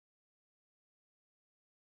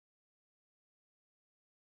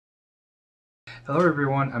Hello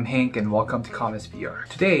everyone, I'm Hank and welcome to Commons VR.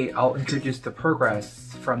 Today, I'll introduce the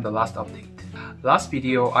progress from the last update. Last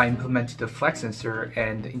video, I implemented the flex sensor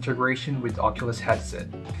and the integration with the Oculus headset.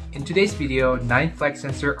 In today's video, 9 flex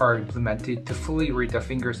sensors are implemented to fully read the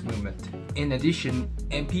finger's movement. In addition,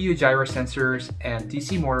 MPU gyro sensors and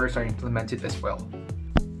DC motors are implemented as well.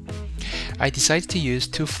 I decided to use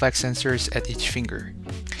 2 flex sensors at each finger.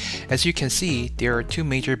 As you can see, there are 2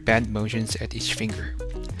 major band motions at each finger.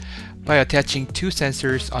 By attaching 2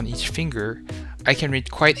 sensors on each finger, I can read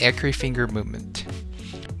quite accurate finger movement.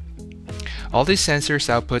 All these sensors'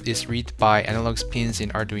 output is read by analog pins in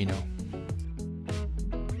Arduino.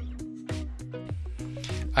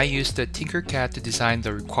 I used the Tinkercad to design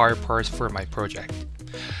the required parts for my project.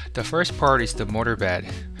 The first part is the motor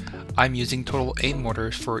bed. I'm using total 8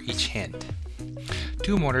 motors for each hand,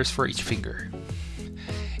 2 motors for each finger.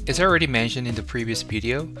 As I already mentioned in the previous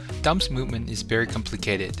video, thumb's movement is very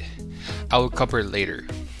complicated. I will cover it later.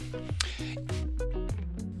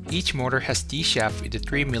 Each motor has D-shaft with a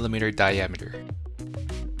 3mm diameter.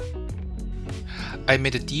 I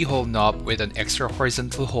made a D-hole knob with an extra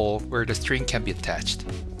horizontal hole where the string can be attached.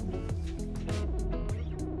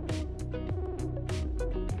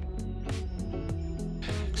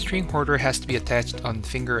 String holder has to be attached on the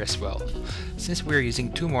finger as well. Since we are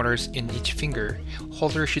using 2 motors in each finger,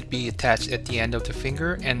 holder should be attached at the end of the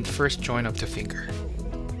finger and first joint of the finger.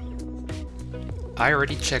 I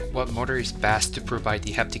already checked what motor is best to provide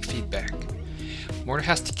the haptic feedback. Motor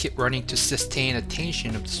has to keep running to sustain the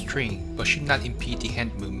tension of the string but should not impede the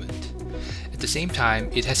hand movement. At the same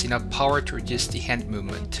time, it has enough power to reduce the hand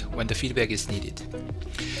movement when the feedback is needed.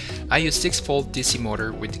 I use 6-volt DC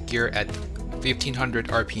motor with the gear at 1500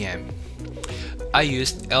 RPM. I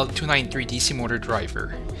used L293 DC motor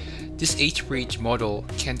driver. This H-bridge model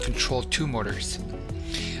can control 2 motors.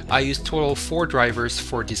 I used total 4 drivers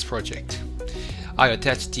for this project. I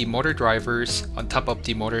attached the motor drivers on top of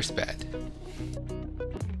the motor's bed.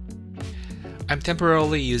 I'm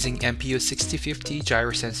temporarily using MPU 6050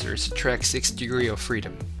 gyro sensors to track 6 degrees of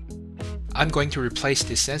freedom. I'm going to replace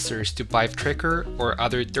these sensors to Vive Tracker or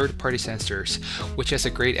other third-party sensors, which has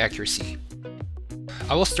a great accuracy.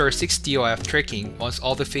 I will start 6 DOF tracking once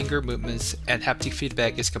all the finger movements and haptic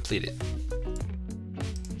feedback is completed.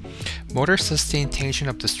 Motor sustain tension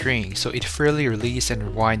of the string so it freely release and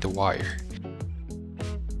rewind the wire.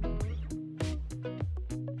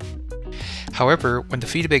 However, when the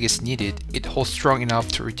feedback is needed, it holds strong enough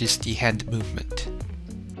to reduce the hand movement.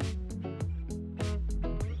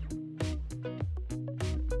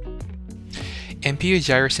 MPU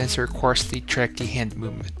gyro sensor coarsely track the hand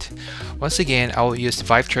movement. Once again, I will use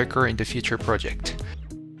Vive Tracker in the future project.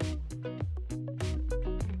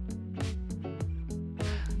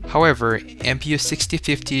 However, MPU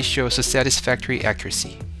 6050 shows a satisfactory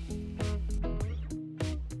accuracy.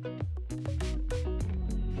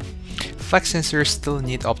 Flex sensors still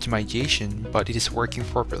need optimization, but it is working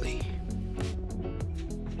properly.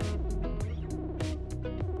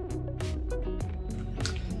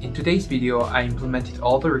 In today's video, I implemented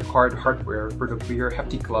all the required hardware for the VR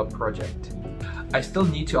Haptic Glove project. I still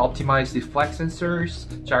need to optimize the flex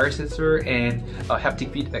sensors, gyro sensor, and a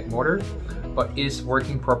haptic feedback motor, but it is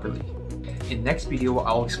working properly. In next video,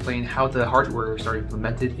 I'll explain how the hardwares are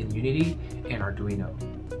implemented in Unity and Arduino.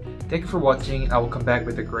 Thank you for watching. I will come back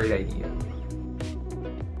with a great idea.